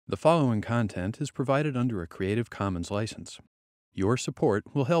The following content is provided under a Creative Commons license. Your support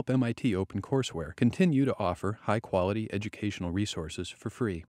will help MIT OpenCourseware continue to offer high-quality educational resources for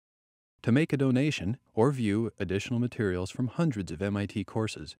free. To make a donation or view additional materials from hundreds of MIT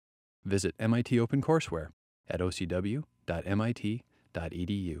courses, visit MIT OpenCourseware at ocw.mit.edu.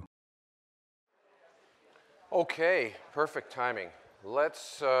 Okay, perfect timing.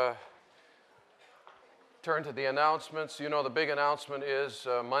 Let's turn to the announcements. You know the big announcement is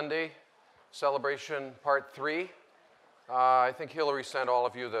Monday, Celebration Part 3. I think Hillary sent all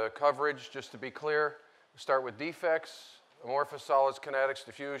of you the coverage. Just to be clear, we start with defects, amorphous solids, kinetics,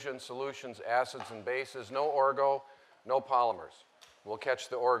 diffusion, solutions, acids, and bases. No orgo, no polymers. We'll catch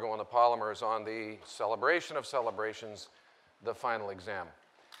the orgo and the polymers on the celebration of celebrations, the final exam.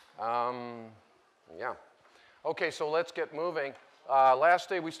 Yeah. Okay, so let's get moving. Last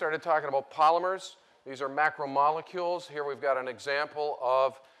day we started talking about polymers. These are macromolecules. Here we've got an example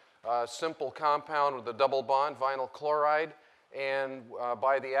of a simple compound with a double bond, vinyl chloride. And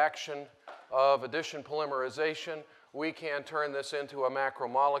by the action of addition polymerization, we can turn this into a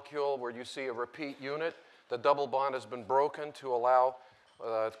macromolecule where you see a repeat unit. The double bond has been broken to allow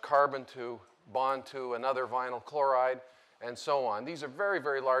carbon to bond to another vinyl chloride, and so on. These are very,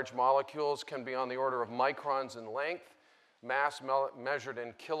 very large molecules, can be on the order of microns in length, mass measured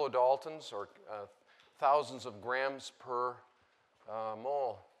in kilodaltons, or thousands of grams per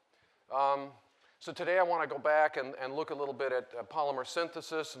mole. So today I want to go back and look a little bit at polymer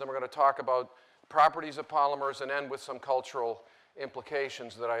synthesis, and then we're going to talk about properties of polymers and end with some cultural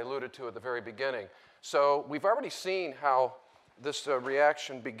implications that I alluded to at the very beginning. So we've already seen how this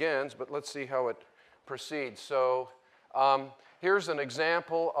reaction begins, but let's see how it proceeds. So here's an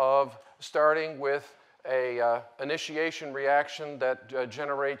example of starting with a initiation reaction that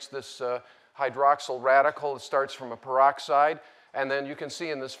generates this hydroxyl radical. It starts from a peroxide, and then you can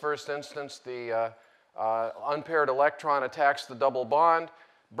see in this first instance the unpaired electron attacks the double bond,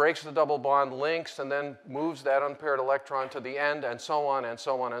 breaks the double bond, links, and then moves that unpaired electron to the end, and so on, and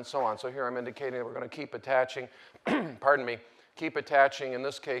so on, and so on. So here I'm indicating that we're going to keep attaching, pardon me, keep attaching, in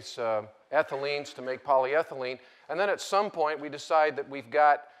this case, ethylenes to make polyethylene. And then at some point, we decide that we've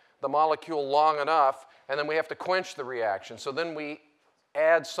got the molecule long enough, and then we have to quench the reaction. So then we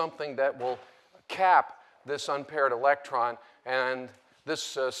add something that will cap this unpaired electron, and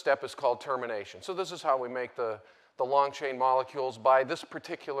this step is called termination. So this is how we make the long chain molecules by this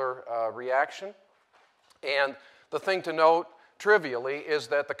particular reaction. And the thing to note, trivially, is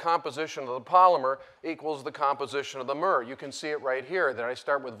that the composition of the polymer equals the composition of the mer. You can see it right here, that I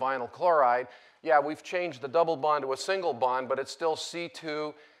start with vinyl chloride. Yeah, we've changed the double bond to a single bond, but it's still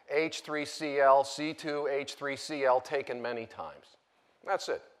C2H3Cl, C2H3Cl taken many times. That's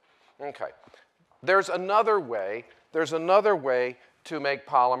it. Okay. There's another way to make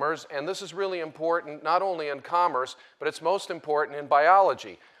polymers, and this is really important not only in commerce, but it's most important in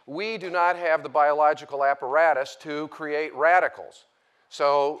biology. We do not have the biological apparatus to create radicals.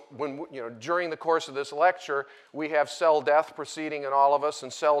 So during the course of this lecture, we have cell death proceeding in all of us,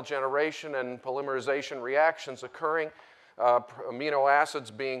 and cell generation and polymerization reactions occurring, amino acids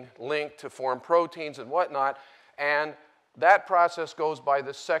being linked to form proteins and whatnot, and that process goes by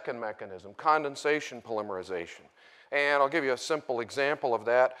the second mechanism, condensation polymerization. And I'll give you a simple example of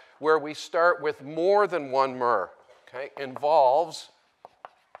that, where we start with more than one mer. Okay? Involves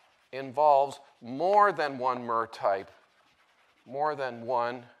more than one mer type. More than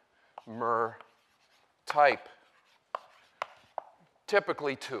one mer type.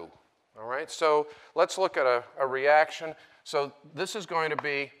 Typically two. All right? So let's look at a reaction. So this is going to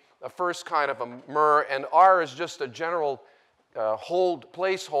be the first kind of a mer, and R is just a general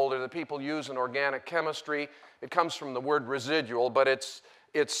placeholder that people use in organic chemistry. It comes from the word residual, but it's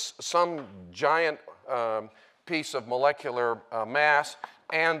some giant piece of molecular mass,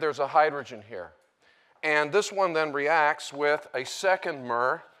 and there's a hydrogen here. And this one then reacts with a second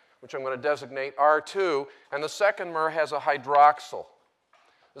mer, which I'm going to designate R2, and the second mer has a hydroxyl.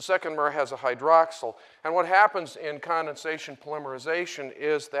 The second mer has a hydroxyl. And what happens in condensation polymerization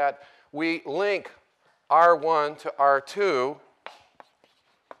is that we link R1 to R2.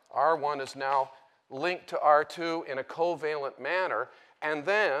 R1 is now linked to R2 in a covalent manner, and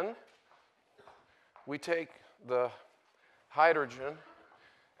then we take the hydrogen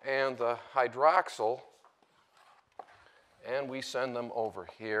and the hydroxyl and we send them over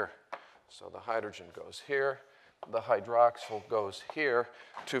here. So the hydrogen goes here, the hydroxyl goes here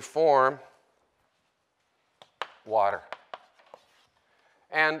to form water.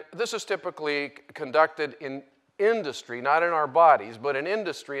 And this is typically conducted in industry, not in our bodies, but in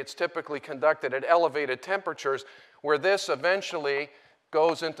industry it's typically conducted at elevated temperatures, where this eventually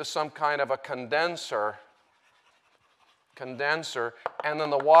goes into some kind of a condenser, and then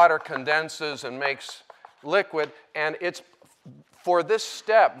the water condenses and makes liquid, and it's for this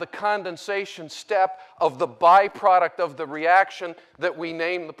step, the condensation step of the byproduct of the reaction, that we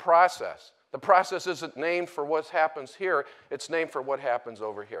name the process. The process isn't named for what happens here, it's named for what happens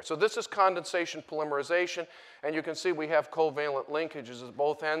over here. So this is condensation polymerization, and you can see we have covalent linkages at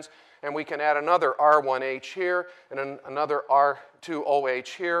both ends, and we can add another R1H here, and another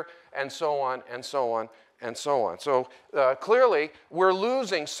R2OH here, and so on, and so on, and so on. So clearly, we're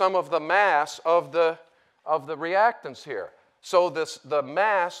losing some of the mass of the reactants here. So the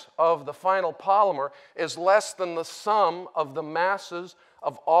mass of the final polymer is less than the sum of the masses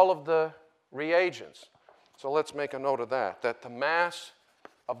of all of the reagents. So let's make a note of that the mass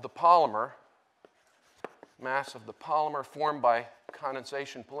of the polymer formed by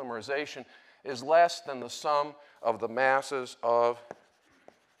condensation polymerization is less than the sum of the masses of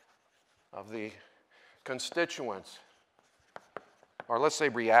the constituents, or let's say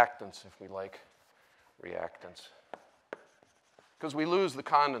reactants if we like reactants, because we lose the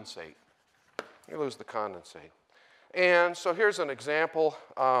condensate. We lose the condensate. And so here's an example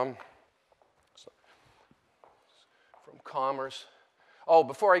from Commerce. Oh,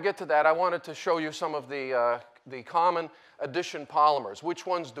 before I get to that, I wanted to show you some of the common addition polymers. Which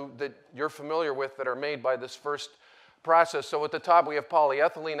ones that you're familiar with that are made by this first process? So at the top we have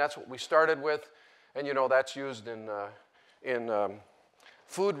polyethylene. That's what we started with. And you know that's used in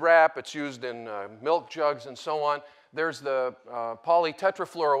food wrap. It's used in milk jugs and so on. There's the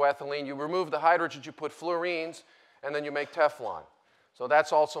polytetrafluoroethylene. You remove the hydrogens, you put fluorines, and then you make Teflon. So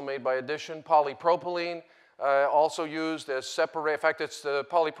that's also made by addition. Polypropylene, also used as separator. In fact,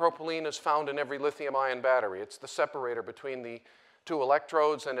 polypropylene is found in every lithium-ion battery. It's the separator between the two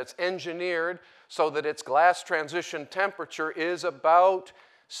electrodes, and it's engineered so that its glass transition temperature is about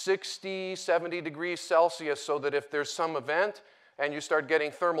 60, 70 degrees Celsius, so that if there's some event and you start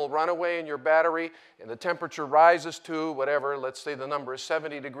getting thermal runaway in your battery, and the temperature rises to whatever, let's say the number is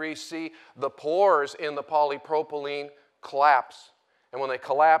 70 degrees C, the pores in the polypropylene collapse. And when they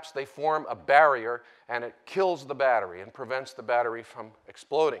collapse, they form a barrier, and it kills the battery and prevents the battery from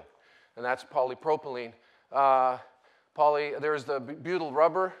exploding. And that's polypropylene. There's the butyl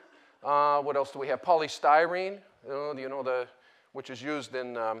rubber. What else do we have? Polystyrene, which is used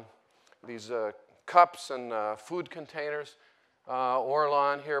in these cups and food containers.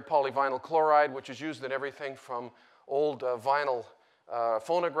 Orlon here, polyvinyl chloride, which is used in everything from old vinyl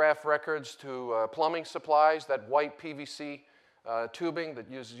phonograph records to plumbing supplies, that white PVC tubing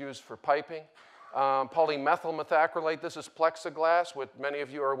that is used for piping. Polymethyl methacrylate, this is plexiglass, what many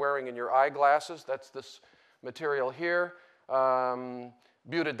of you are wearing in your eyeglasses. That's this material here.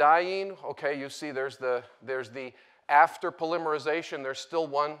 Butadiene, okay, you see there's the after polymerization, there's still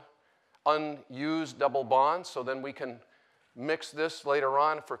one unused double bond, so then we can mix this later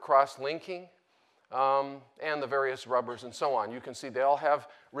on for cross-linking, and the various rubbers and so on. You can see they all have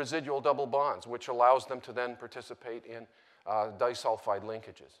residual double bonds, which allows them to then participate in disulfide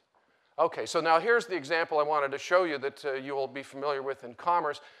linkages. Okay, so now here's the example I wanted to show you that you will be familiar with in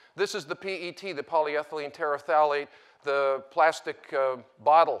Commerce. This is the PET, the polyethylene terephthalate. The plastic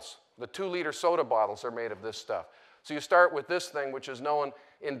bottles, the 2-liter soda bottles are made of this stuff. So you start with this thing, which is known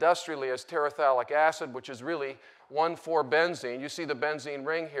industrially as terephthalic acid, which is really 1,4-benzene. You see the benzene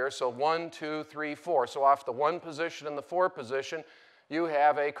ring here, so 1, 2, 3, 4. So off the 1 position and the 4 position, you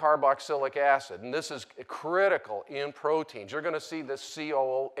have a carboxylic acid. And this is critical in proteins. You're going to see this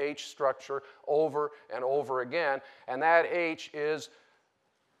COOH structure over and over again, and that H is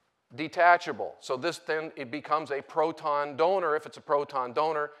detachable. So this then, it becomes a proton donor. If it's a proton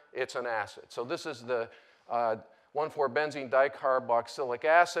donor, it's an acid. So this is the 1,4-benzene dicarboxylic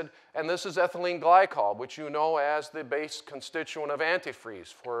acid, and this is ethylene glycol, which you know as the base constituent of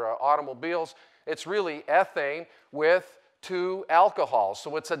antifreeze for automobiles. It's really ethane with 2 alcohols,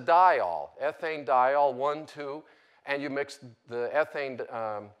 so it's a diol, ethane diol, 1, 2, and you mix the ethane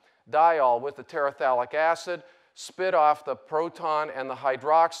diol with the terephthalic acid, spit off the proton and the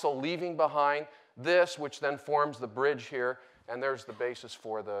hydroxyl, leaving behind this, which then forms the bridge here, and there's the basis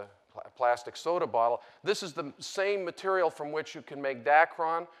for the plastic soda bottle. This is the same material from which you can make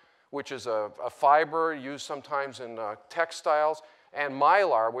Dacron, which is a fiber used sometimes in textiles, and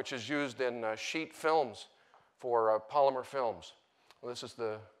Mylar, which is used in sheet films for polymer films. Well, this is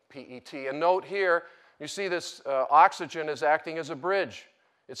the PET. And note here, you see this oxygen is acting as a bridge.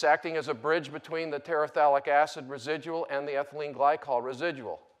 It's acting as a bridge between the terephthalic acid residual and the ethylene glycol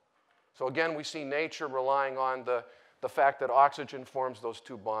residual. So again, we see nature relying on the fact that oxygen forms those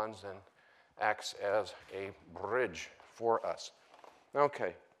 2 bonds and acts as a bridge for us.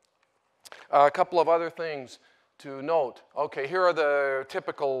 Okay. A couple of other things to note. Okay, here are the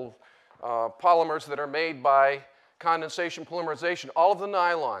typical polymers that are made by condensation polymerization. All of the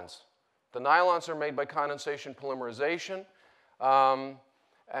nylons. The nylons are made by condensation polymerization. And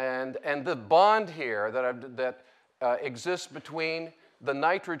the bond here that exists between the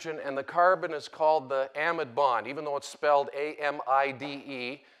nitrogen and the carbon is called the amide bond. Even though it's spelled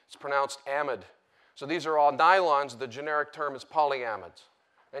A-M-I-D-E, it's pronounced amide. So these are all nylons. The generic term is polyamides.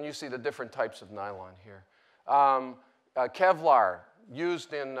 And you see the different types of nylon here. Kevlar,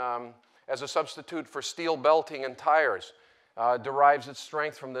 used as a substitute for steel belting in tires, derives its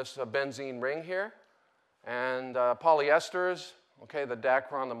strength from this benzene ring here. And polyesters, okay, the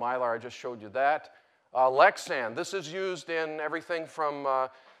Dacron, the Mylar, I just showed you that. Lexan, this is used in everything from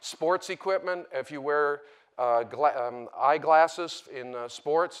sports equipment. If you wear eyeglasses in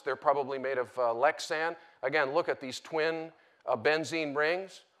sports, they're probably made of Lexan. Again, look at these twin benzene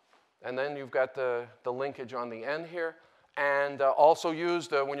rings. And then you've got the linkage on the end here. And also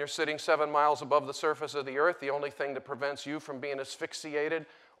used when you're sitting 7 miles above the surface of the Earth. The only thing that prevents you from being asphyxiated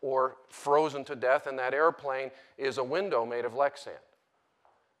or frozen to death in that airplane is a window made of Lexan.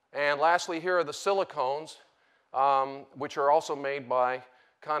 And lastly, here are the silicones, which are also made by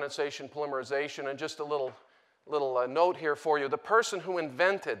condensation polymerization. And just a little note here for you. The person who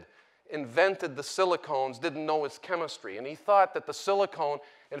invented the silicones didn't know its chemistry. And he thought that the silicone,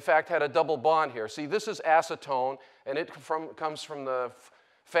 in fact, had a double bond here. See, this is acetone, and it comes from the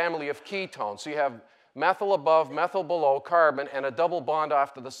family of ketones. So you have methyl above, methyl below, carbon, and a double bond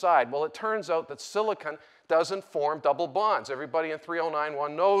off to the side. Well, it turns out that silicon doesn't form double bonds. Everybody in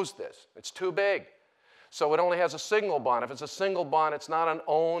 3091 knows this. It's too big. So it only has a single bond. If it's a single bond, it's not an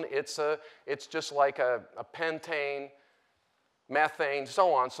one, it's just like a pentane, methane,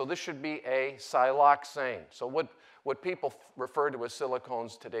 so on. So this should be a siloxane. So what people refer to as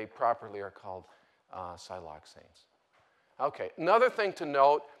silicones today properly are called siloxanes. Okay, another thing to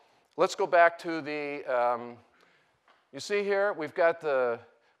note, let's go back to the, you see here, we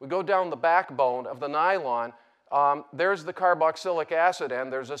go down the backbone of the nylon. There's the carboxylic acid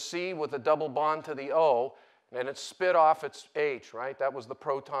end. There's a C with a double bond to the O, and it spit off its H, right? That was the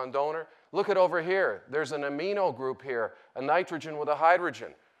proton donor. Look at over here. There's an amino group here, a nitrogen with a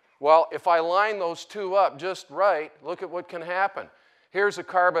hydrogen. Well, if I line those two up just right, look at what can happen. Here's a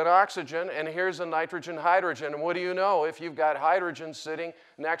carbon-oxygen, and here's a nitrogen-hydrogen. And what do you know? If you've got hydrogen sitting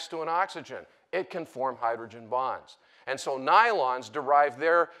next to an oxygen, it can form hydrogen bonds. And so nylons derive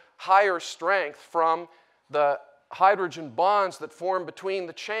their higher strength from the hydrogen bonds that form between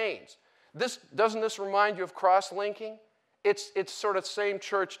the chains. Doesn't this remind you of cross-linking? It's sort of same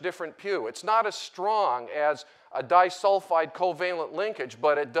church, different pew. It's not as strong as a disulfide covalent linkage,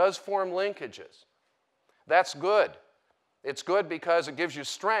 but it does form linkages. That's good. It's good because it gives you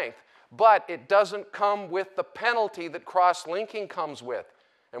strength, but it doesn't come with the penalty that cross-linking comes with.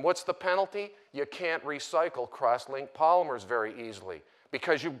 And what's the penalty? You can't recycle cross-linked polymers very easily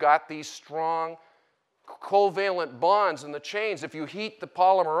because you've got these strong covalent bonds in the chains. If you heat the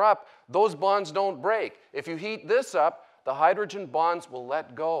polymer up, those bonds don't break. If you heat this up, the hydrogen bonds will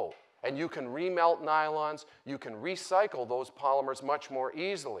let go. And you can remelt nylons. You can recycle those polymers much more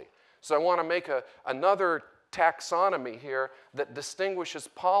easily. So I want to make another taxonomy here that distinguishes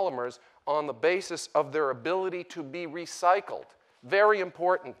polymers on the basis of their ability to be recycled. Very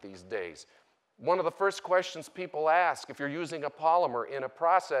important these days. One of the first questions people ask if you're using a polymer in a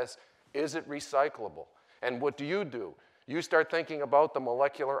process, is it recyclable? And what do? You start thinking about the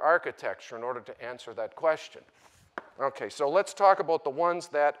molecular architecture in order to answer that question. Okay, so let's talk about the ones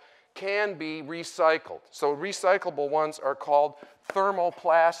that can be recycled. So recyclable ones are called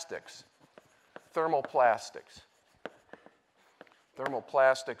thermoplastics. Thermoplastics.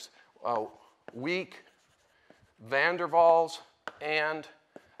 Thermoplastics, weak van der Waals and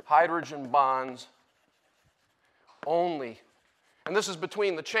hydrogen bonds only. And this is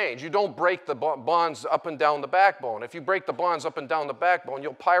between the chains. You don't break the bonds up and down the backbone. If you break the bonds up and down the backbone,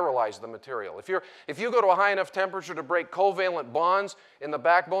 you'll pyrolyze the material. If you go to a high enough temperature to break covalent bonds in the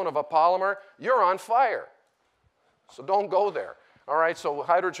backbone of a polymer, you're on fire. So don't go there. All right, so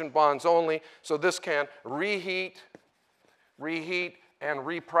hydrogen bonds only. So this can reheat, and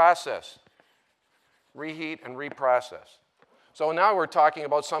reprocess. Reheat and reprocess. So now we're talking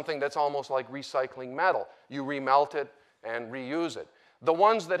about something that's almost like recycling metal. You remelt it and reuse it. The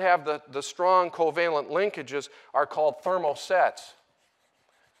ones that have the strong covalent linkages are called thermosets.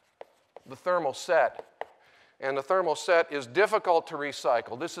 The thermoset. And the thermoset is difficult to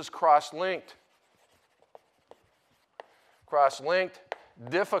recycle. This is cross-linked. Cross-linked,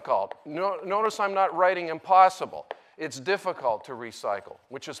 difficult. Notice I'm not writing impossible. it's difficult to recycle,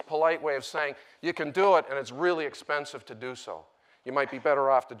 which is a polite way of saying you can do it and it's really expensive to do so. You might be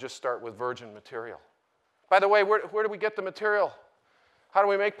better off to just start with virgin material. By the way, where do we get the material? How do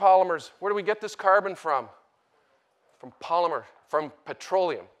we make polymers? Where do we get this carbon from? From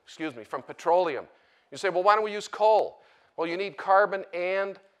petroleum. You say, well, why don't we use coal? Well, you need carbon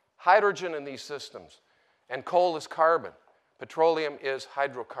and hydrogen in these systems. And coal is carbon. Petroleum is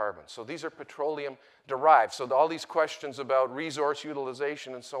hydrocarbon. So these are petroleum derived. So all these questions about resource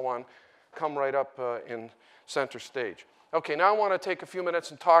utilization and so on come right up in center stage. Okay, now I want to take a few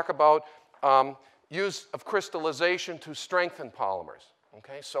minutes and talk about use of crystallization to strengthen polymers.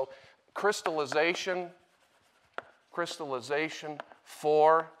 Okay, so crystallization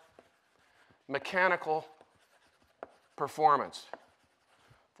for mechanical performance.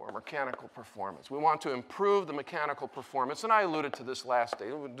 We want to improve the mechanical performance, and I alluded to this last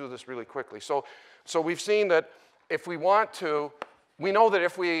day. We'll do this really quickly. So we've seen that if we want to, we know that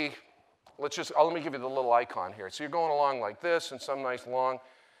if we, let me give you the little icon here. So you're going along like this in some nice long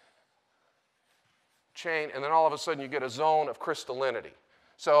chain, and then all of a sudden you get a zone of crystallinity.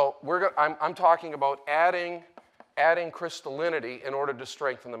 So I'm talking about adding crystallinity in order to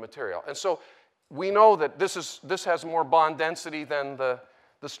strengthen the material. And so we know that this has more bond density than the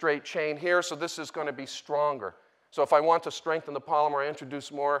straight chain here, so this is going to be stronger. So if I want to strengthen the polymer, I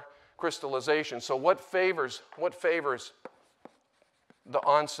introduce more crystallization. So what favors the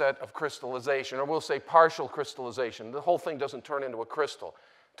onset of crystallization, or we'll say partial crystallization? The whole thing doesn't turn into a crystal.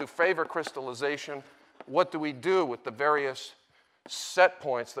 To favor crystallization, what do we do with the various set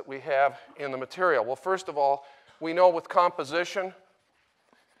points that we have in the material? Well, first of all, we know with composition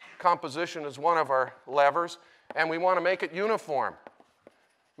is one of our levers, and we want to make it uniform.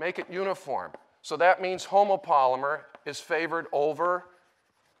 So that means homopolymer is favored over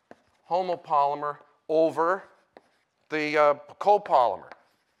the copolymer.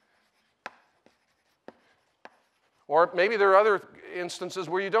 Or maybe there are other instances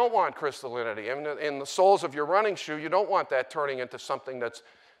where you don't want crystallinity. In the soles of your running shoe, you don't want that turning into something that's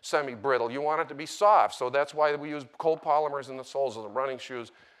semi-brittle. You want it to be soft. So that's why we use copolymers in the soles of the running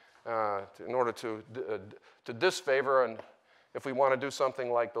shoes in order to disfavor. And if we want to do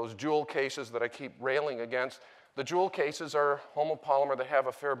something like those jewel cases that I keep railing against, the jewel cases are homopolymer that have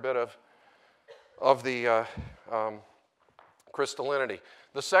a fair bit of the crystallinity.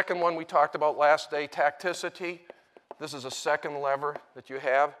 The second one we talked about last day, tacticity. This is a second lever that you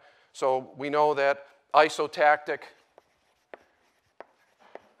have. So we know that isotactic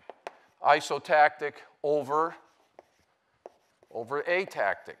over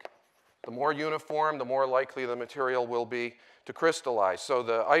atactic. The more uniform, the more likely the material will be to crystallize. So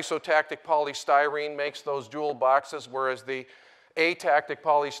the isotactic polystyrene makes those jewel boxes, whereas the atactic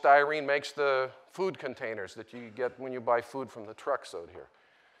polystyrene makes the food containers that you get when you buy food from the trucks out here.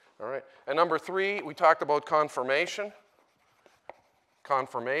 All right. And number 3, we talked about conformation.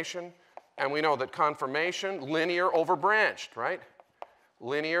 And we know that conformation, linear over branched, right?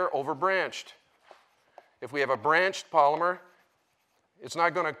 Linear over branched. If we have a branched polymer, it's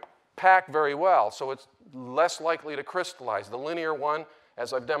not going to pack very well, so it's less likely to crystallize. The linear one,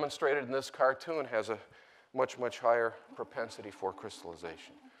 as I've demonstrated in this cartoon, has a much, much higher propensity for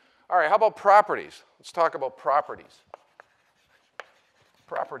crystallization. All right, how about properties? Let's talk about properties.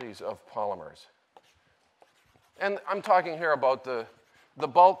 Properties of polymers. And I'm talking here about the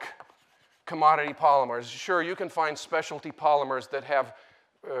bulk commodity polymers. Sure, you can find specialty polymers that have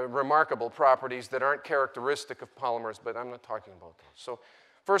remarkable properties that aren't characteristic of polymers, but I'm not talking about those. So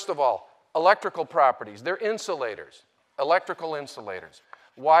first of all, electrical properties. They're insulators, electrical insulators.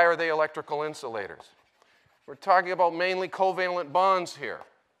 Why are they electrical insulators? We're talking about mainly covalent bonds here.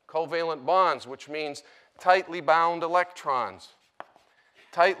 Covalent bonds, which means tightly bound electrons.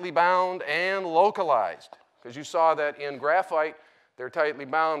 Tightly bound and localized. Because you saw that in graphite, they're tightly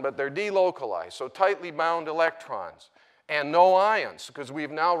bound, but they're delocalized. So tightly bound electrons. And no ions, because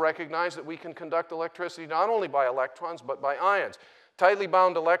we've now recognized that we can conduct electricity not only by electrons, but by ions. Tightly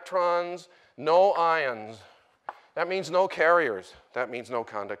bound electrons, no ions. That means no carriers. That means no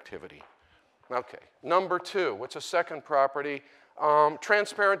conductivity. Okay, number 2, what's a second property?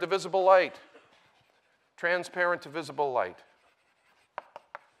 Transparent to visible light. Transparent to visible light.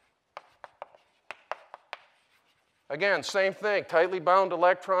 Again, same thing, tightly bound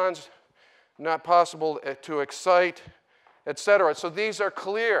electrons, not possible to excite, etc. So these are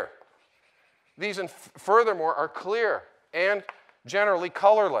clear. These, furthermore, are clear and generally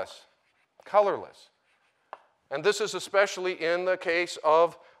colorless. Colorless. And this is especially in the case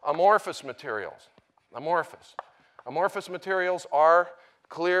of amorphous materials. Amorphous. Amorphous materials are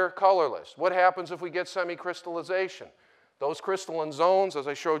clear, colorless. What happens if we get semicrystallization? Those crystalline zones, as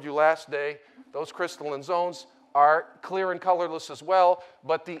I showed you last day, those crystalline zones are clear and colorless as well,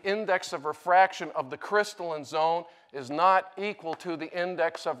 but the index of refraction of the crystalline zone is not equal to the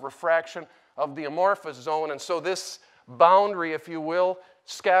index of refraction of the amorphous zone, and so this boundary, if you will,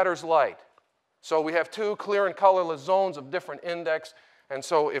 scatters light. So we have two clear and colorless zones of different index, and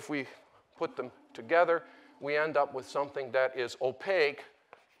so if we put them together, we end up with something that is opaque,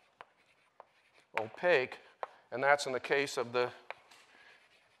 and that's in the case of the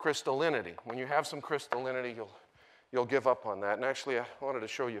crystallinity. When you have some crystallinity, you'll give up on that. And actually, I wanted to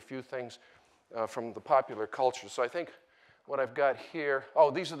show you a few things from the popular culture. So I think what I've got here, oh,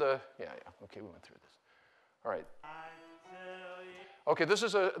 these are the, okay, we went through this. All right. Okay, this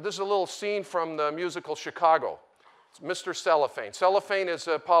is a little scene from the musical Chicago. It's Mr. Cellophane. Cellophane is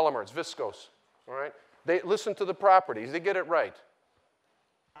a polymer, it's viscose, all right? They listen to the properties, they get it right.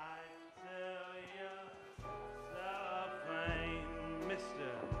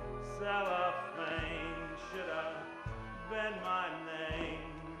 Cellophane should have been my name,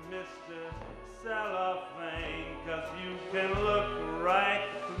 Mr. Cellophane, 'cause you can look right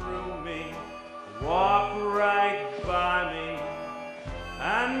through me, walk right by me,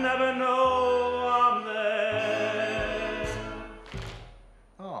 and never know I'm there.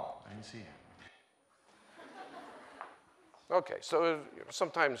 Oh, I didn't see it. Okay, so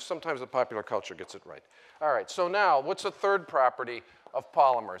sometimes the popular culture gets it right. All right, so now what's the third property of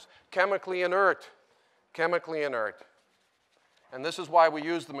polymers? Chemically inert. Chemically inert. And this is why we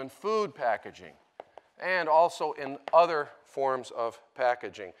use them in food packaging and also in other forms of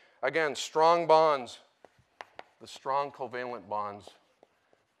packaging. Again, strong bonds, the strong covalent bonds,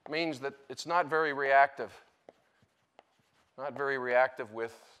 means that it's not very reactive. Not very reactive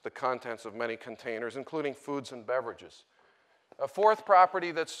with the contents of many containers, including foods and beverages. A fourth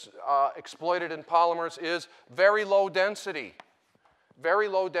property that's exploited in polymers is very low density. Very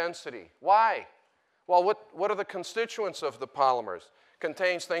low density. Why? Well, what are the constituents of the polymers?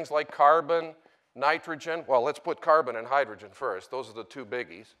 Contains things like carbon, nitrogen. Well, let's put carbon and hydrogen first. Those are the two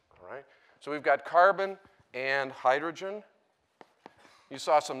biggies, all right? So we've got carbon and hydrogen. You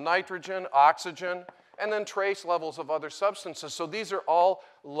saw some nitrogen, oxygen, and then trace levels of other substances. So these are all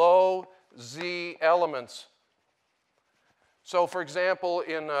low Z elements. So for example,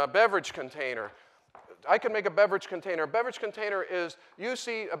 in a beverage container, I can make a beverage container. A beverage container is, you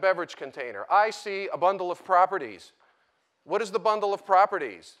see a beverage container. I see a bundle of properties. What is the bundle of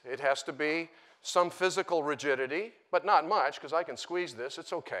properties? It has to be some physical rigidity, but not much, because I can squeeze this,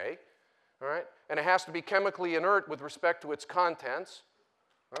 it's okay. All right? And it has to be chemically inert with respect to its contents.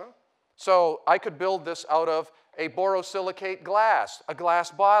 So I could build this out of a borosilicate glass, a glass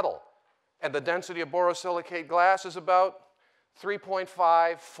bottle. And the density of borosilicate glass is about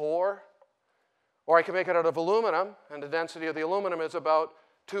 3.54. Or I can make it out of aluminum, and the density of the aluminum is about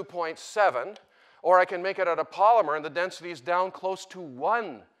 2.7. Or I can make it out of polymer, and the density is down close to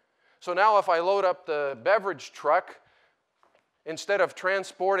 1. So now if I load up the beverage truck, instead of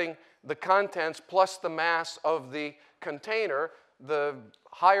transporting the contents plus the mass of the container, the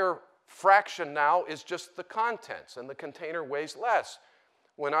higher fraction now is just the contents, and the container weighs less.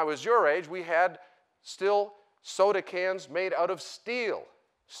 When I was your age, we had still soda cans made out of steel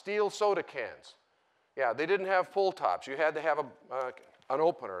soda cans. Yeah, they didn't have pull tops. You had to have an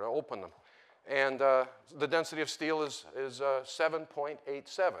opener to open them. And the density of steel is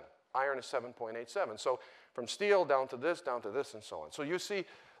 7.87. Iron is 7.87. So from steel down to this, and so on. So you see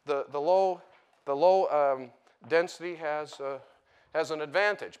the low density has an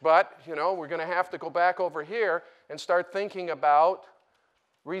advantage. But, you know, we're going to have to go back over here and start thinking about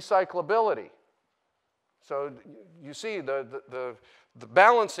recyclability. So you see the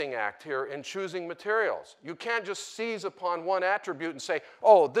balancing act here in choosing materials. You can't just seize upon one attribute and say,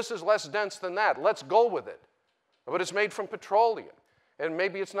 oh, this is less dense than that. Let's go with it. But it's made from petroleum, and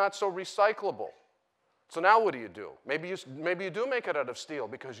maybe it's not so recyclable. So now what do? Maybe you do make it out of steel,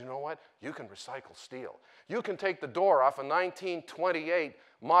 because you know what? You can recycle steel. You can take the door off a 1928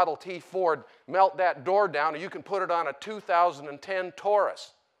 Model T Ford, melt that door down, and you can put it on a 2010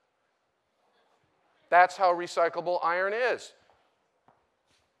 Taurus. That's how recyclable iron is.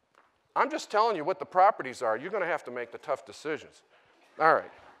 I'm just telling you what the properties are. You're going to have to make the tough decisions. All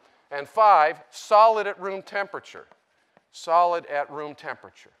right. And 5, solid at room temperature. Solid at room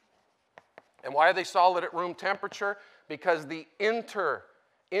temperature. And why are they solid at room temperature? Because the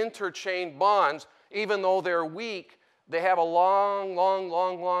interchain bonds, even though they're weak, they have a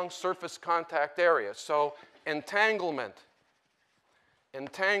long surface contact area. So entanglement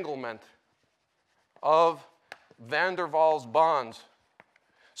of van der Waals bonds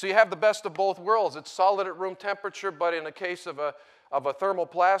So you have the best of both worlds. It's solid at room temperature, but in the case of a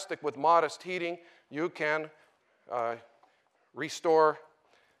thermoplastic with modest heating, you can restore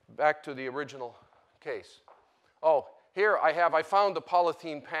back to the original case. Oh, here I found the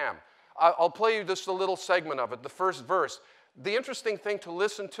polythene PAM. I'll play you just a little segment of it, the first verse. The interesting thing to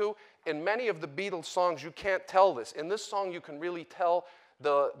listen to, in many of the Beatles songs, you can't tell this. In this song, you can really tell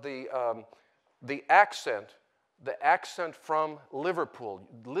the accent from Liverpool.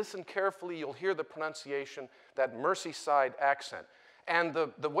 Listen carefully, you'll hear the pronunciation, that Merseyside accent. And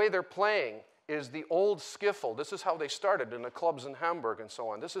the way they're playing is the old skiffle. This is how they started in the clubs in Hamburg and so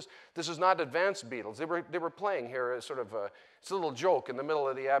on. This is not advanced Beatles. They were playing here as sort of it's a little joke. In the middle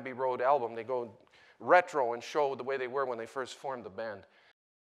of the Abbey Road album, they go retro and show the way they were when they first formed the band.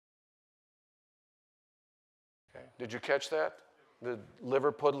 Okay. Did you catch that? The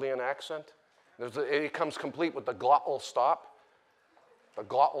Liverpudlian accent? It comes complete with the glottal stop. The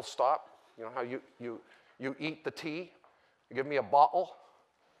glottal stop. You know how you eat the tea? You give me a bottle?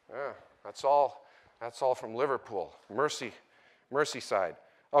 Yeah, that's all from Liverpool. Merseyside.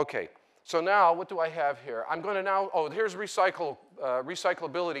 Okay, so now what do I have here? I'm going to now, here's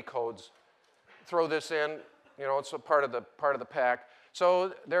recyclability codes. Throw this in, you know, it's a part of the pack.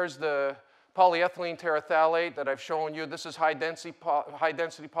 So there's the polyethylene terephthalate that I've shown you. This is high density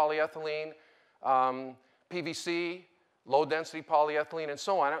polyethylene, PVC, low density polyethylene, and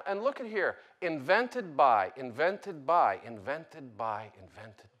so on. And look at here, invented by.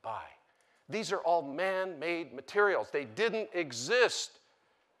 These are all man-made materials. They didn't exist.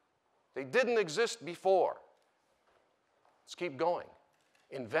 They didn't exist before. Let's keep going.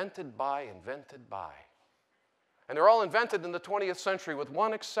 Invented by. And they're all invented in the 20th century with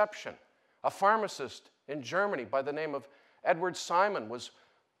one exception. A pharmacist in Germany by the name of Edward Simon was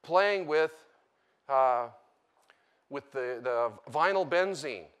playing with the vinyl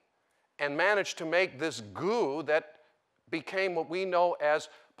benzene and managed to make this goo that became what we know as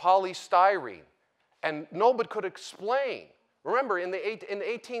polystyrene. And nobody could explain. Remember, he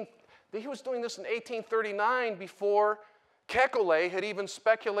was doing this in 1839 before Kekulé had even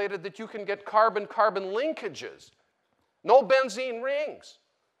speculated that you can get carbon-carbon linkages. No benzene rings.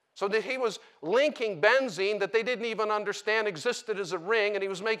 So that he was linking benzene that they didn't even understand existed as a ring, and he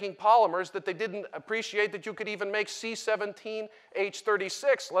was making polymers that they didn't appreciate that you could even make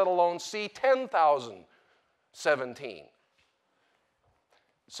C17H36, let alone C10017.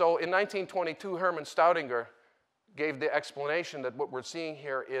 So in 1922, Hermann Staudinger gave the explanation that what we're seeing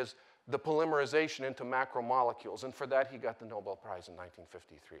here is the polymerization into macromolecules, and for that he got the Nobel Prize in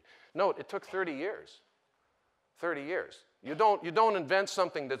 1953. Note, it took 30 years. 30 years. You don't invent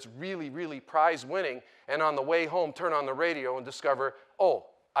something that's really, really prize-winning and on the way home turn on the radio and discover, oh,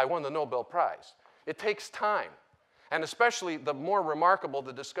 I won the Nobel Prize. It takes time. And especially the more remarkable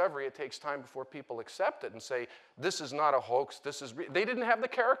the discovery, it takes time before people accept it and say, this is not a hoax, this is they didn't have the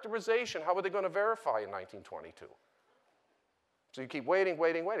characterization. How were they going to verify in 1922? So you keep waiting.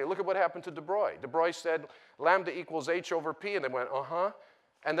 Look at what happened to De Broglie. De Broglie said lambda equals h over p, and they went, uh-huh.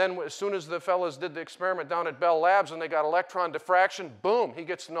 And then as soon as the fellows did the experiment down at Bell Labs and they got electron diffraction, boom, he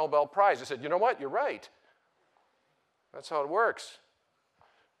gets the Nobel Prize. He said, you know what, you're right. That's how it works.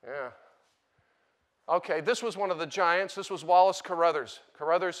 Yeah. Okay, this was one of the giants. This was Wallace Carruthers.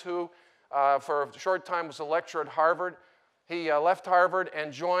 Carruthers, who for a short time was a lecturer at Harvard. He left Harvard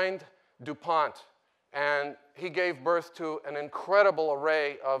and joined DuPont. And he gave birth to an incredible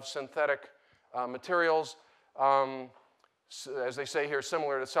array of synthetic materials. As they say here,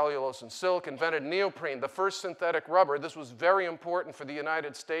 similar to cellulose and silk, invented neoprene, the first synthetic rubber. This was very important for the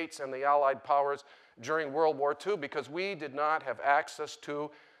United States and the Allied powers during World War II because we did not have access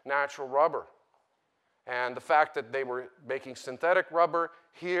to natural rubber. And the fact that they were making synthetic rubber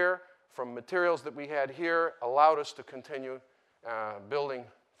here from materials that we had here allowed us to continue building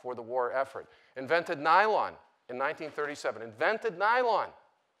for the war effort. Invented nylon in 1937. Invented nylon.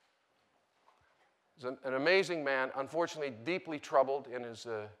 He was an amazing man, unfortunately deeply troubled in his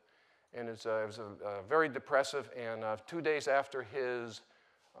it was very depressive, and 2 days after his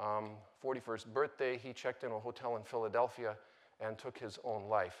 41st birthday, he checked in a hotel in Philadelphia and took his own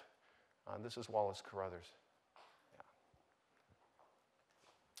life. This is Wallace Carruthers. Yeah.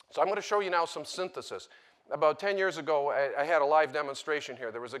 So I'm going to show you now some synthesis. About 10 years ago, I had a live demonstration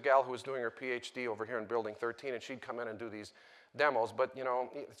here. There was a gal who was doing her PhD over here in Building 13, and she'd come in and do these demos. But, you know,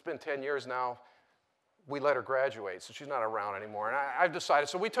 it's been 10 years now. We let her graduate, so she's not around anymore. And I've decided,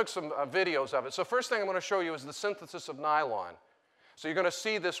 so we took some videos of it. So first thing I'm going to show you is the synthesis of nylon. So you're going to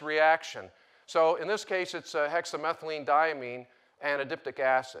see this reaction. So in this case, it's hexamethylene diamine and a diptic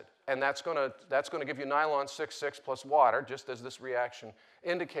acid. And that's going to give you nylon 6,6 plus water, just as this reaction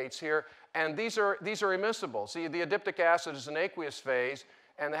indicates here. And these are immiscible. See, the adiptic acid is an aqueous phase,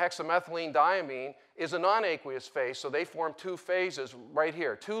 and the hexamethylene diamine is a non-aqueous phase, so they form two phases right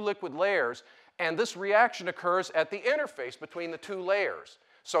here, two liquid layers, and this reaction occurs at the interface between the two layers.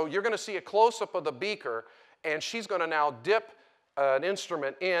 So you're going to see a close-up of the beaker, and she's going to now dip an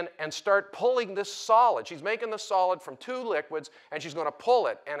instrument in and start pulling this solid. She's making the solid from two liquids, and she's going to pull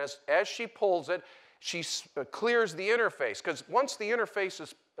it, and as she pulls it, she clears the interface, because once the interface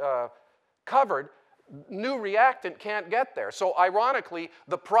is covered, new reactant can't get there. So ironically,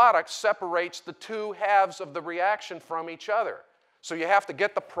 the product separates the two halves of the reaction from each other. So you have to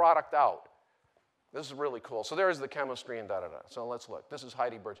get the product out. This is really cool. So there's the chemistry and da-da-da. So let's look. This is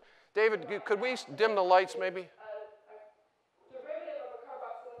Heidi Birch. David, could we dim the lights maybe? Derivative of a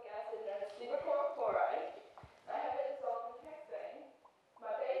carboxylic acid known as stevicoyl chloride. I have it dissolved in hexane.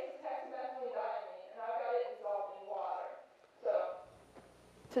 My base is hexamethylene diamine, and I've got it dissolved in water.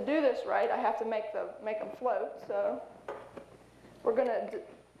 So to do this right, I have to make them float. So we're going to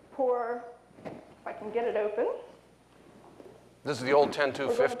pour, if I can get it open. This is the old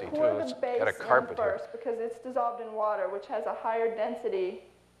 10250 too. It's got a carpet here. First, because it's dissolved in water, which has a higher density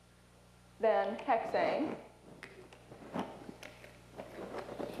than hexane.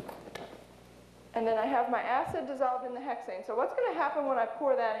 And then I have my acid dissolved in the hexane. So what's going to happen when I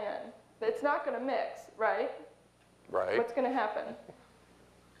pour that in? It's not going to mix, right? Right. What's going to happen?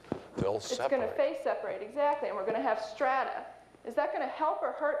 They'll It's separate. going to phase separate, exactly, and we're going to have strata. Is that going to help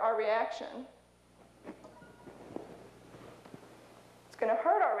or hurt our reaction? It's going to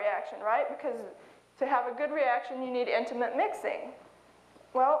hurt our reaction, right? Because to have a good reaction, you need intimate mixing.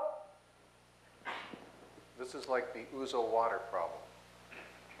 Well, This is like the ouzo water problem.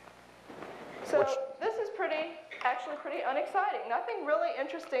 so this is actually pretty unexciting. Nothing really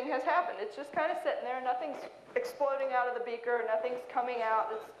interesting has happened. It's just kind of sitting there. Nothing's exploding out of the beaker. Nothing's coming out.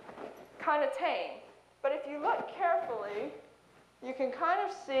 It's kind of tame. But if you look carefully, you can kind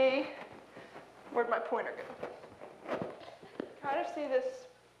of see, where'd my pointer go? Kind of see this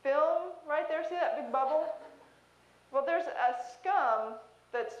film right there. See that big bubble? Well, there's a scum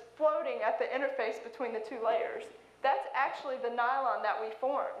that's floating at the interface between the two layers. That's actually the nylon that we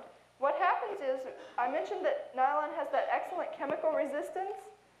formed. What happens is, I mentioned that nylon has that excellent chemical resistance.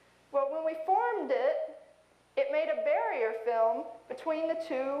 Well, when we formed it, it made a barrier film between the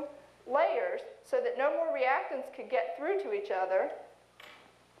two layers so that no more reactants could get through to each other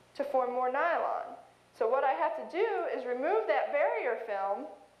to form more nylon. So what I have to do is remove that barrier film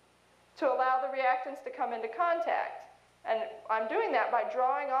to allow the reactants to come into contact. And I'm doing that by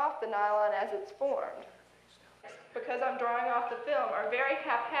drawing off the nylon as it's formed. Because I'm drawing off the film, are very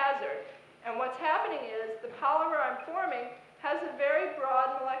haphazard. And what's happening is the polymer I'm forming has a very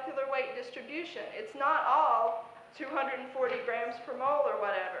broad molecular weight distribution. It's not all 240 grams per mole or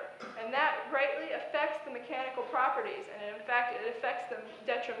whatever. And that greatly affects the mechanical properties, and in fact, it affects them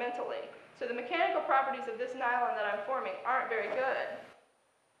detrimentally. So the mechanical properties of this nylon that I'm forming aren't very good.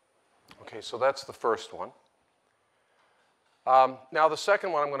 Okay, so that's the first one. Now the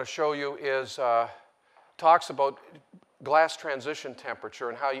second one I'm going to show you is talks about glass transition temperature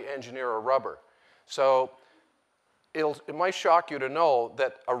and how you engineer a rubber. So it might shock you to know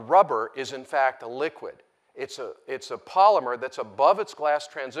that a rubber is in fact a liquid. It's a polymer that's above its glass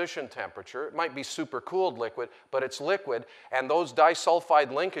transition temperature. It might be supercooled liquid, but it's liquid, and those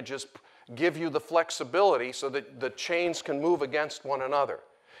disulfide linkages give you the flexibility so that the chains can move against one another.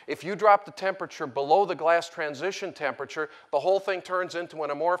 If you drop the temperature below the glass transition temperature, the whole thing turns into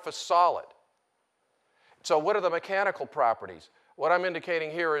an amorphous solid. So what are the mechanical properties? What I'm indicating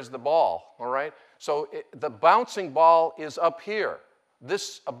here is the ball, all right? So the bouncing ball is up here.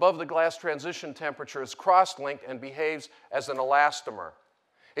 This above the glass transition temperature is cross-linked and behaves as an elastomer.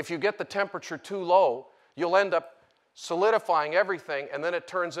 If you get the temperature too low, you'll end up solidifying everything, and then it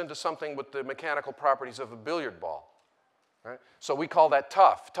turns into something with the mechanical properties of a billiard ball. Right? So we call that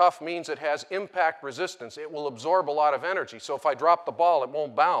tough. Tough means it has impact resistance. It will absorb a lot of energy. So if I drop the ball, it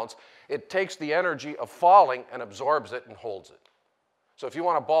won't bounce. It takes the energy of falling and absorbs it and holds it. So if you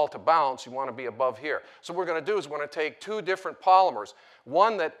want a ball to bounce, you want to be above here. So what we're going to do is we're going to take two different polymers,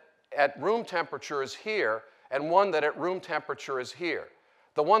 one that at room temperature is here and one that at room temperature is here.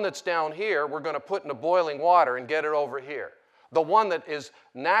 The one that's down here, we're going to put in the boiling water and get it over here. The one that is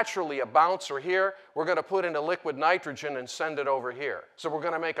naturally a bouncer here, we're going to put into liquid nitrogen and send it over here. So we're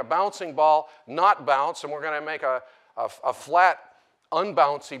going to make a bouncing ball not bounce, and we're going to make a flat,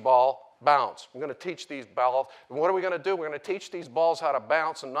 unbouncy ball bounce. We're going to teach these balls. And what are we going to do? We're going to teach these balls how to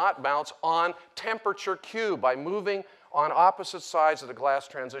bounce and not bounce on temperature Q by moving on opposite sides of the glass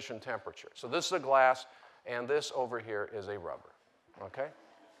transition temperature. So this is a glass, and this over here is a rubber, okay?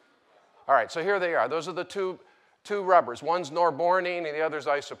 All right, so here they are. Those are the two rubbers. One's norbornene and the other's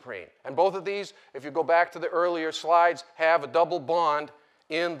isoprene. And both of these, if you go back to the earlier slides, have a double bond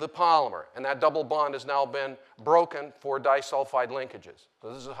in the polymer. And that double bond has now been broken for disulfide linkages.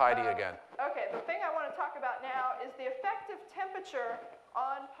 So this is Heidi again. Okay, the thing I want to talk about now is the effective temperature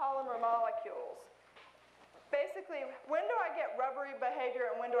on polymer molecules. Basically, when do I get rubbery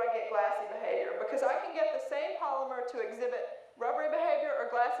behavior and when do I get glassy behavior? Because I can get the same polymer to exhibit rubbery behavior or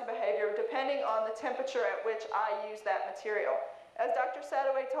glassy behavior depending on the temperature at which I use that material. As Dr.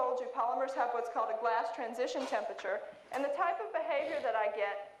 Sadoway told you, polymers have what's called a glass transition temperature, and the type of behavior that I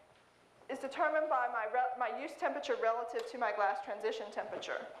get is determined by my use temperature relative to my glass transition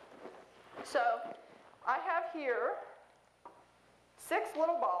temperature. So I have here 6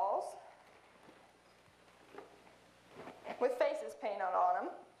 little balls with faces painted on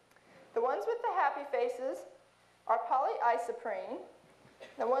them. The ones with the happy faces are polyisoprene.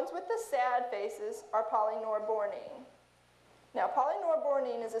 The ones with the sad faces are polynorbornene. Now,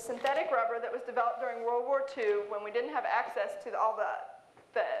 polynorbornene is a synthetic rubber that was developed during World War II when we didn't have access to all the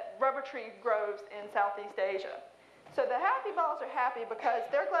rubber tree groves in Southeast Asia. So the happy balls are happy because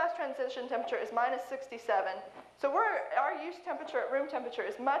their glass transition temperature is -67. So our use temperature at room temperature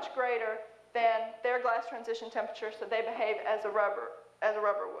is much greater than their glass transition temperature, so they behave as a rubber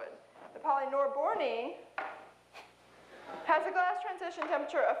would. The polynorbornene has a glass transition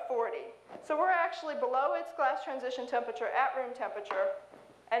temperature of 40. So we're actually below its glass transition temperature at room temperature,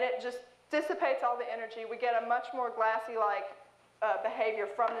 and it just dissipates all the energy. We get a much more glassy-like behavior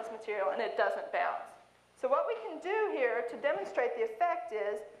from this material, and it doesn't bounce. So what we can do here to demonstrate the effect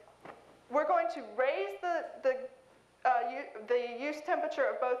is we're going to raise the use temperature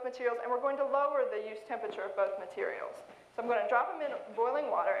of both materials, and we're going to lower the use temperature of both materials. So I'm going to drop them in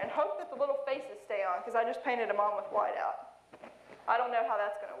boiling water and hope that the little faces stay on, because I just painted them on with whiteout. I don't know how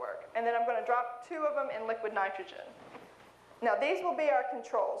that's going to work. And then I'm going to drop 2 of them in liquid nitrogen. Now these will be our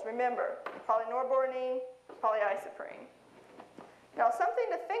controls. Remember, polynorbornene, polyisoprene. Now something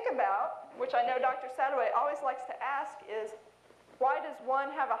to think about, which I know Dr. Sadoway always likes to ask, is why does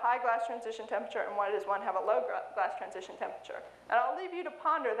one have a high glass transition temperature and why does one have a low glass transition temperature? And I'll leave you to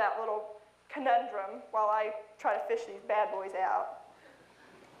ponder that little conundrum while I try to fish these bad boys out.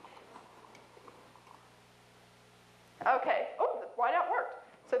 Okay, oh, the whiteout worked.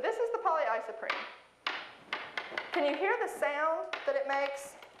 So this is the polyisoprene. Can you hear the sound that it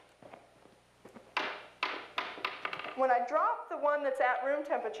makes? When I drop the one that's at room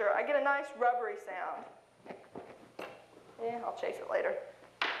temperature, I get a nice rubbery sound. Yeah, I'll chase it later.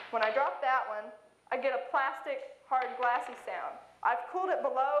 When I drop that one, I get a plastic, hard, glassy sound. I've cooled it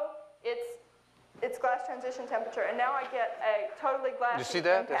below its glass transition temperature, and now I get a totally glassy You see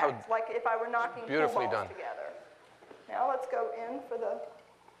that? impact, like if I were knocking 2 beautifully balls done. together. Now let's go in for the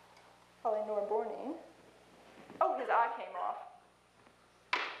polynorbornene. Oh, his eye came off.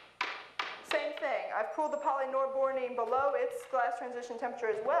 Same thing. I've cooled the polynorbornene below its glass transition temperature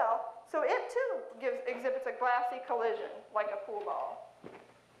as well, so it too exhibits a glassy collision, like a pool ball.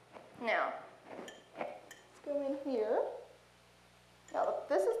 Now, let's go in here. Now,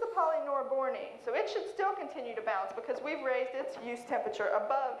 this is the polynorbornene, so it should still continue to bounce because we've raised its use temperature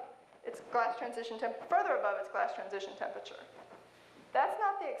above its glass transition temperature, further above its glass transition temperature. That's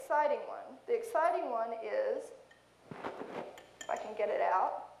not the exciting one. The exciting one is, if I can get it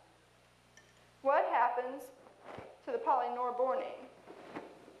out, what happens to the polynorbornene?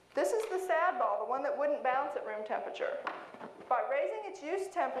 This is the sad ball, the one that wouldn't bounce at room temperature. By raising its use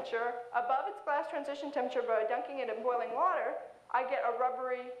temperature above its glass transition temperature by dunking it in boiling water, I get a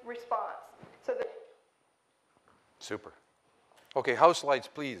rubbery response. So that Super. Okay, house lights,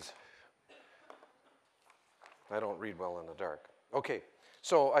 please. I don't read well in the dark. Okay,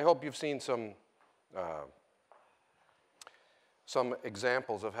 so I hope you've seen some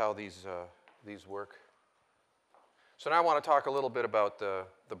examples of how these work. So now I want to talk a little bit about the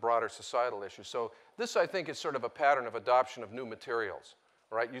broader societal issues. So this, I think, is sort of a pattern of adoption of new materials,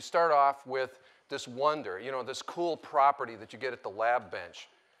 right? You start off with this wonder, you know, this cool property that you get at the lab bench.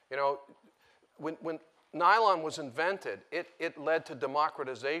 You know, when nylon was invented, it led to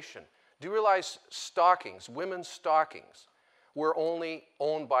democratization. Do you realize stockings, women's stockings, were only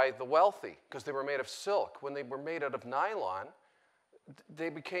owned by the wealthy because they were made of silk? When they were made out of nylon, they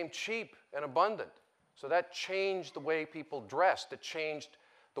became cheap and abundant. So that changed the way people dressed. It changed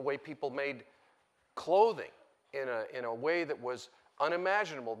the way people made clothing in a way that was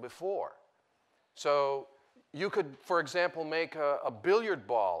unimaginable before. So you could, for example, make a billiard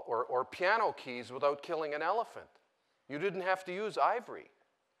ball or piano keys without killing an elephant. You didn't have to use ivory.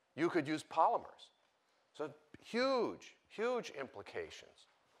 You could use polymers. So huge, huge implications.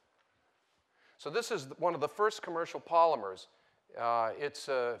 So this is one of the first commercial polymers. It's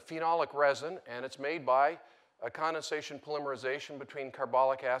a phenolic resin, and it's made by a condensation polymerization between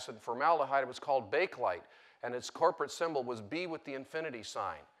carbolic acid and formaldehyde. It was called Bakelite, and its corporate symbol was B with the infinity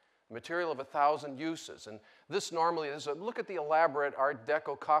sign. Material of 1,000 uses. And this normally is look at the elaborate Art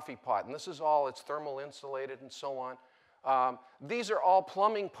Deco coffee pot, and this is all, it's thermal insulated and so on. These are all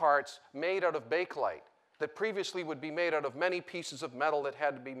plumbing parts made out of Bakelite that previously would be made out of many pieces of metal that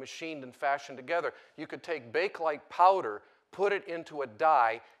had to be machined and fashioned together. You could take Bakelite powder, put it into a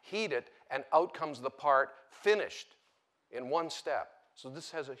die, heat it, and out comes the part finished in one step. So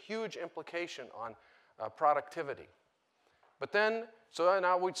this has a huge implication on productivity. But then, so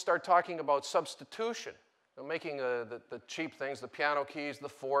now we'd start talking about substitution, making the cheap things, the piano keys, the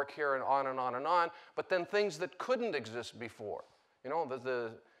fork here, and on and on and on, but then things that couldn't exist before. You know,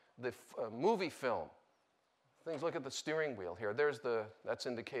 the movie film. Things, look at the steering wheel here. That's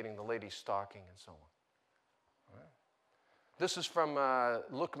indicating the lady's stocking and so on. All right. This is from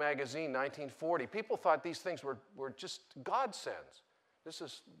Look magazine, 1940. People thought these things were just godsends. This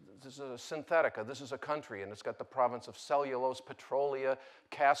is a Synthetica. This is a country, and it's got the province of cellulose, petrolia,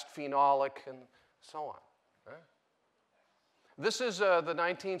 cast phenolic, and so on. Right? This is the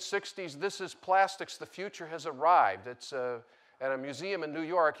 1960s. This is Plastics. The Future Has Arrived. It's at a museum in New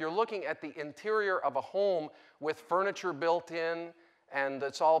York. You're looking at the interior of a home with furniture built in, and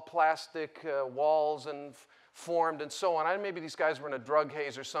it's all plastic walls and formed and so on. Maybe these guys were in a drug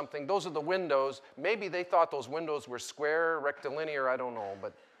haze or something. Those are the windows. Maybe they thought those windows were square, rectilinear, I don't know.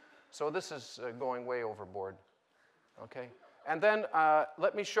 But so this is going way overboard. Okay? And then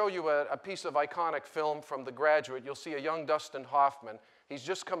let me show you a piece of iconic film from The Graduate. You'll see a young Dustin Hoffman. He's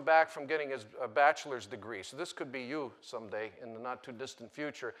just come back from getting his bachelor's degree. So this could be you someday in the not too distant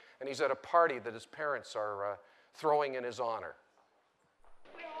future. And he's at a party that his parents are throwing in his honor.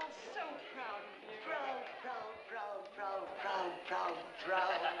 We're all so proud of you. Proud, proud, proud, proud, proud, proud,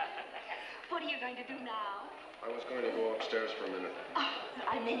 proud. What are you going to do now? I was going to go upstairs for a minute. Oh,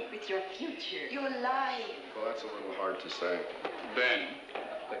 I meant with your future, your life. Well, that's a little hard to say. Ben.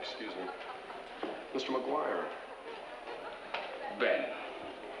 Excuse me. Mr. McGuire. Ben.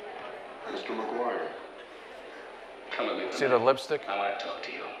 Mr. McGuire. Come with me. See the lipstick? I want to talk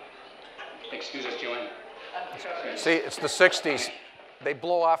to you. Excuse us, Joanne. See, it's the 60s. They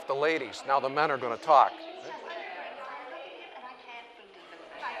blow off the ladies. Now the men are going to talk.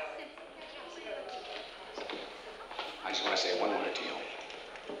 I just want to say one word to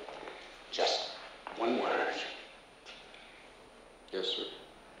you. Just one word. Yes, sir.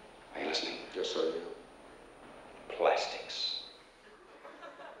 Are you listening? Yes, I am. Plastics.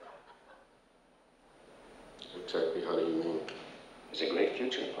 Exactly how do you mean? There's a great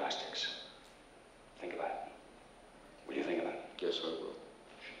future in plastics. Think about it. Will you think about it? Yes, I will.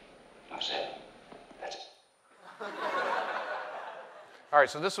 Enough said. That's it. All right,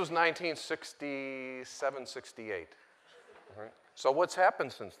 so this was 1967, 68. All right. So what's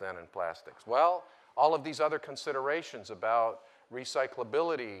happened since then in plastics? Well, all of these other considerations about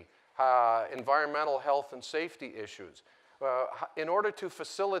recyclability, environmental health and safety issues. In order to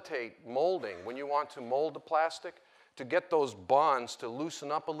facilitate molding, when you want to mold the plastic, to get those bonds to loosen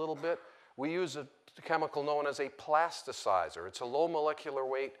up a little bit, we use a chemical known as a plasticizer. It's a low molecular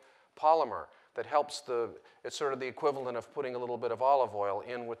weight polymer that helps it's sort of the equivalent of putting a little bit of olive oil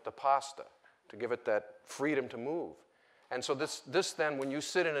in with the pasta to give it that freedom to move. And so this then, when you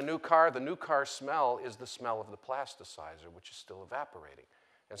sit in a new car, the new car smell is the smell of the plasticizer, which is still evaporating.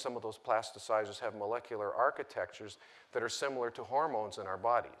 And some of those plasticizers have molecular architectures that are similar to hormones in our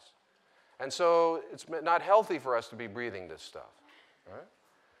bodies. And so it's not healthy for us to be breathing this stuff. All right?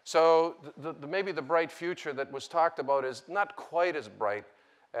 So maybe the bright future that was talked about is not quite as bright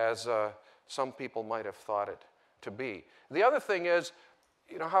as some people might have thought it to be. The other thing is,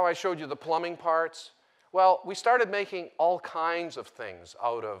 you know how I showed you the plumbing parts? Well, we started making all kinds of things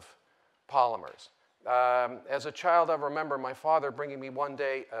out of polymers. As a child, I remember my father bringing me one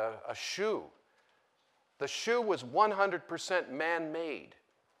day a shoe. The shoe was 100% man-made.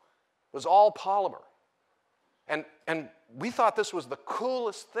 It was all polymer. And we thought this was the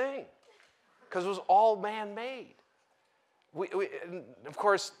coolest thing because it was all man-made. Of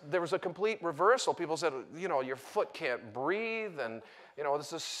course, there was a complete reversal. People said, you know, your foot can't breathe, and you know, this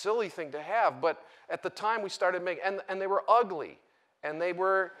is a silly thing to have. But at the time, we started making, and they were ugly, and they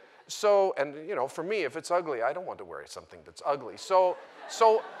were so. And you know, for me, if it's ugly, I don't want to wear something that's ugly. So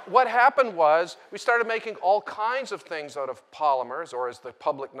what happened was we started making all kinds of things out of polymers, or as the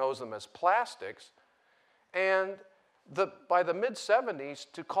public knows them as plastics, and By the mid-70s,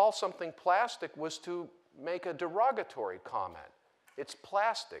 to call something plastic was to make a derogatory comment. It's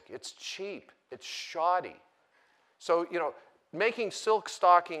plastic, it's cheap, it's shoddy. So, you know, making silk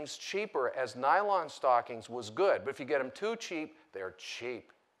stockings cheaper as nylon stockings was good, but if you get them too cheap, they're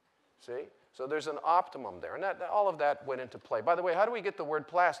cheap. See? So there's an optimum there, and all of that went into play. By the way, how do we get the word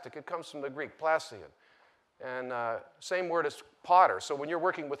plastic? It comes from the Greek, plastian. And same word as potter. So when you're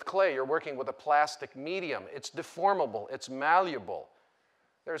working with clay, you're working with a plastic medium. It's deformable, it's malleable.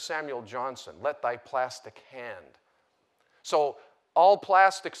 There's Samuel Johnson, let thy plastic hand. So all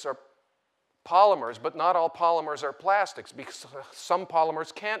plastics are polymers, but not all polymers are plastics, because some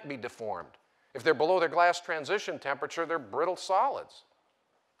polymers can't be deformed. If they're below their glass transition temperature, they're brittle solids.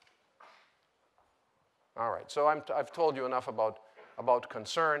 All right, so I've told you enough about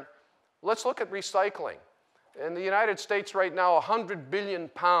concern. Let's look at recycling. In the United States right now, 100 billion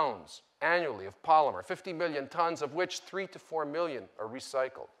pounds annually of polymer, 50 million tons, of which 3 to 4 million are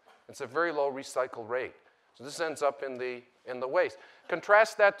recycled. It's a very low recycle rate. So this ends up in the waste.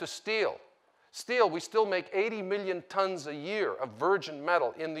 Contrast that to steel. Steel, we still make 80 million tons a year of virgin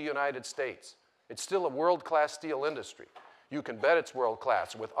metal in the United States. It's still a world-class steel industry. You can bet it's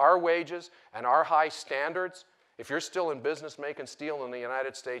world-class. With our wages and our high standards, if you're still in business making steel in the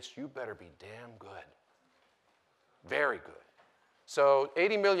United States, you better be damn good. Very good. So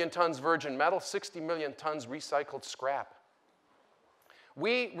 80 million tons virgin metal, 60 million tons recycled scrap.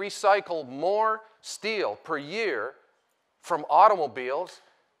 We recycle more steel per year from automobiles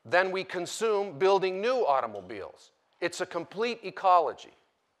than we consume building new automobiles. It's a complete ecology.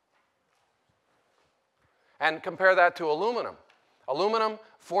 And compare that to aluminum. Aluminum,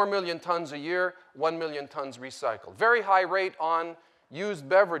 4 million tons a year, 1 million tons recycled. Very high rate on used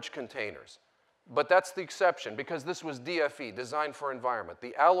beverage containers. But that's the exception, because this was DFE, Design for Environment.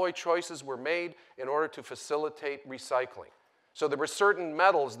 The alloy choices were made in order to facilitate recycling. So there were certain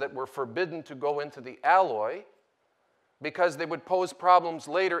metals that were forbidden to go into the alloy because they would pose problems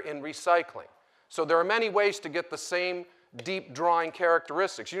later in recycling. So there are many ways to get the same deep drawing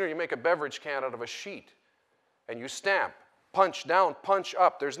characteristics. You know, you make a beverage can out of a sheet, and you stamp, punch down, punch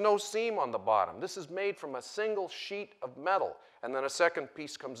up. There's no seam on the bottom. This is made from a single sheet of metal, and then a second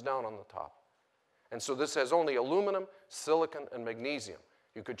piece comes down on the top. And so this has only aluminum, silicon, and magnesium.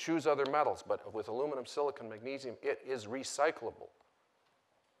 You could choose other metals, but with aluminum, silicon, magnesium, it is recyclable.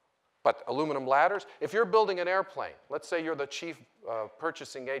 But aluminum ladders, if you're building an airplane, let's say you're the chief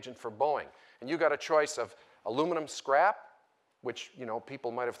purchasing agent for Boeing, and you got a choice of aluminum scrap, which, you know,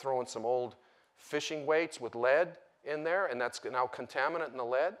 people might have thrown some old fishing weights with lead in there, and that's now contaminant in the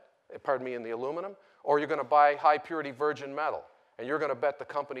lead, in the aluminum, or you're going to buy high purity virgin metal, and you're going to bet the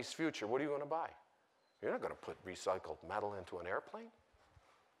company's future. What are you going to buy? You're not going to put recycled metal into an airplane?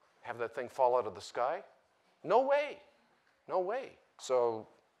 Have that thing fall out of the sky? No way. No way. So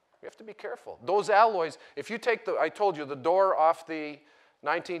you have to be careful. Those alloys, if you take I told you, the door off the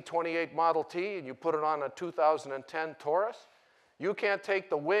 1928 Model T and you put it on a 2010 Taurus, you can't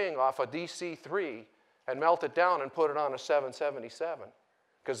take the wing off a DC-3 and melt it down and put it on a 777,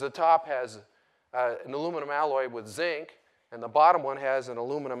 because the top has an aluminum alloy with zinc, and the bottom one has an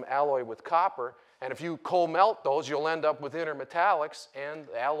aluminum alloy with copper. And if you co-melt those, you'll end up with intermetallics, and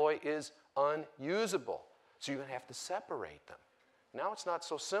the alloy is unusable. So you're going to have to separate them. Now it's not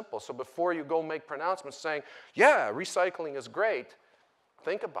so simple. So before you go make pronouncements saying, yeah, recycling is great,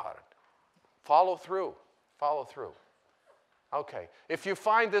 think about it. Follow through. Follow through. Okay. If you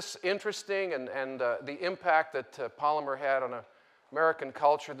find this interesting and the impact that polymer had on American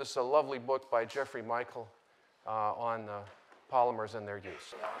culture, this is a lovely book by Jeffrey Michael on polymers and their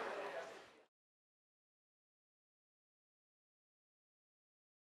use.